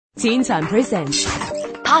Teen Time presents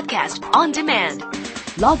Podcast on Demand.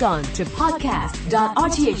 Log on to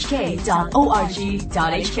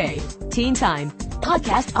podcast.rthk.org.hk. Teen Time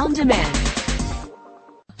Podcast on Demand.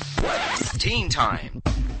 Teen Time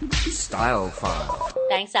Style File.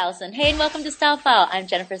 Thanks, Allison. Hey, and welcome to Style File. I'm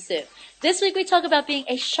Jennifer Sue. This week we talk about being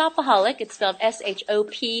a shopaholic. It's spelled Shopalholic,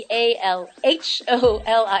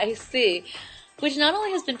 which not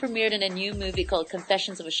only has been premiered in a new movie called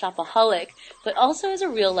Confessions of a Shopaholic, but also is a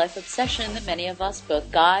real-life obsession that many of us,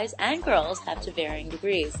 both guys and girls, have to varying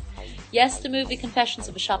degrees. Yes, the movie Confessions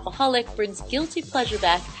of a Shopaholic brings guilty pleasure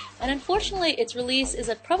back, and unfortunately its release is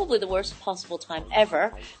at probably the worst possible time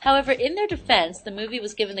ever. However, in their defense, the movie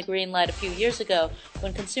was given the green light a few years ago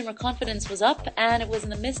when consumer confidence was up, and it was in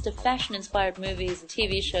the midst of fashion-inspired movies and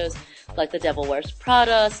TV shows like The Devil Wears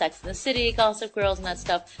Prada, Sex and the City, Gossip Girls, and that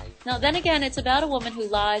stuff. Now, then again, it's about a woman who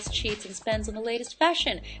lies, cheats, and spends on the latest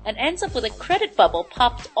fashion, and ends up with a credit bubble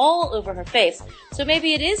popped all over her face. So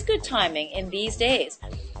maybe it is good timing in these days.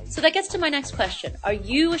 So that gets to my next question. Are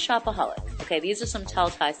you a shopaholic? Okay, these are some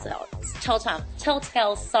telltale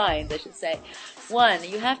signs, I should say. 1,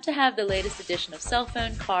 you have to have the latest edition of cell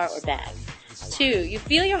phone, car, or bag. 2, you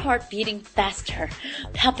feel your heart beating faster,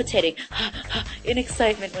 palpitating in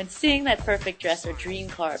excitement when seeing that perfect dress or dream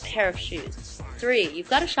car or pair of shoes. 3, you've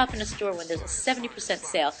got to shop in a store when there's a 70%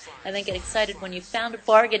 sale and then get excited when you found a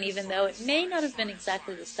bargain even though it may not have been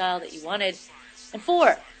exactly the style that you wanted. And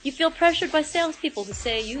 4, you feel pressured by salespeople who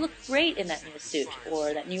say you look great in that new suit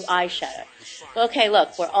or that new eyeshadow. Okay,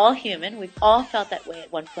 look, we're all human. We've all felt that way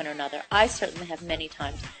at one point or another. I certainly have many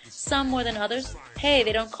times. Some more than others. Hey,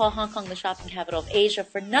 they don't call Hong Kong the shopping capital of Asia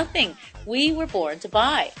for nothing. We were born to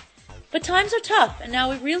buy. But times are tough, and now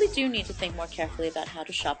we really do need to think more carefully about how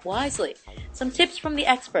to shop wisely. Some tips from the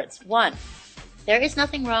experts. 1, there is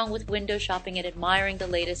nothing wrong with window shopping and admiring the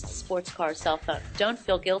latest sports car or cell phone. Don't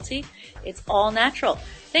feel guilty. It's all natural.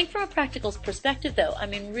 Think from a practical perspective, though. I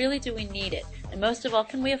mean, really, do we need it? And most of all,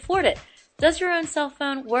 can we afford it? Does your own cell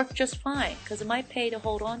phone work just fine? Because it might pay to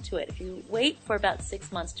hold on to it. If you wait for about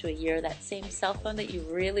 6 months to a year, that same cell phone that you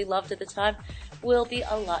really loved at the time will be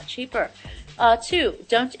a lot cheaper. 2,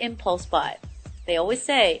 don't impulse buy. They always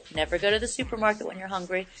say, never go to the supermarket when you're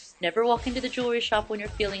hungry, never walk into the jewelry shop when you're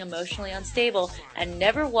feeling emotionally unstable, and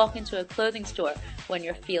never walk into a clothing store when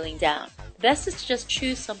you're feeling down. The best is to just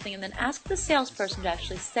choose something and then ask the salesperson to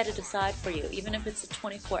actually set it aside for you, even if it's a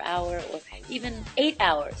 24-hour or even 8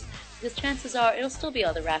 hours, because chances are it'll still be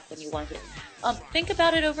on the rack when you want it. Think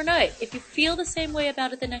about it overnight. If you feel the same way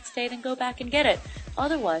about it the next day, then go back and get it.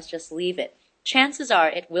 Otherwise, just leave it. Chances are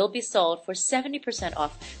it will be sold for 70%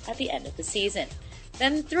 off at the end of the season.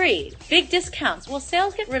 Then 3, big discounts. Well,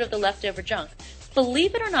 sales get rid of the leftover junk.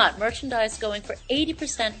 Believe it or not, merchandise going for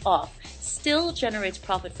 80% off still generates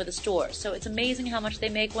profit for the store. So it's amazing how much they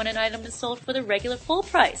make when an item is sold for the regular full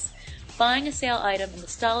price. Buying a sale item in the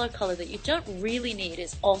style or color that you don't really need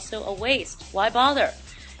is also a waste. Why bother?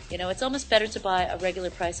 You know, it's almost better to buy a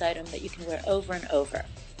regular price item that you can wear over and over.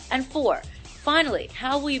 And 4, finally,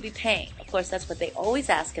 how will you be paying? Of course, that's what they always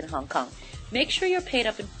ask in Hong Kong. Make sure you're paid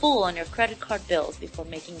up in full on your credit card bills before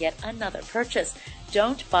making yet another purchase.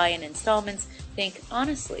 Don't buy in installments. Think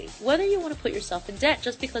honestly whether you want to put yourself in debt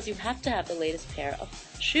just because you have to have the latest pair of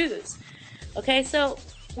shoes. Okay, so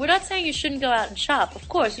we're not saying you shouldn't go out and shop. Of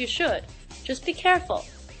course, you should. Just be careful.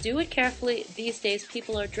 Do it carefully. These days,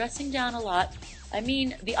 people are dressing down a lot. I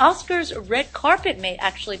mean, the Oscars red carpet may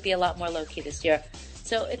actually be a lot more low-key this year.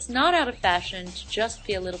 So it's not out of fashion to just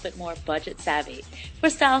be a little bit more budget savvy. For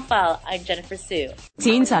Style File, I'm Jennifer Sue.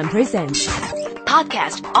 Teen Time presents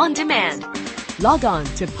Podcast on Demand. Log on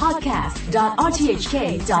to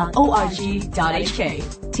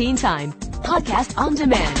podcast.rthk.org.hk. Teen Time Podcast on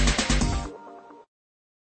Demand.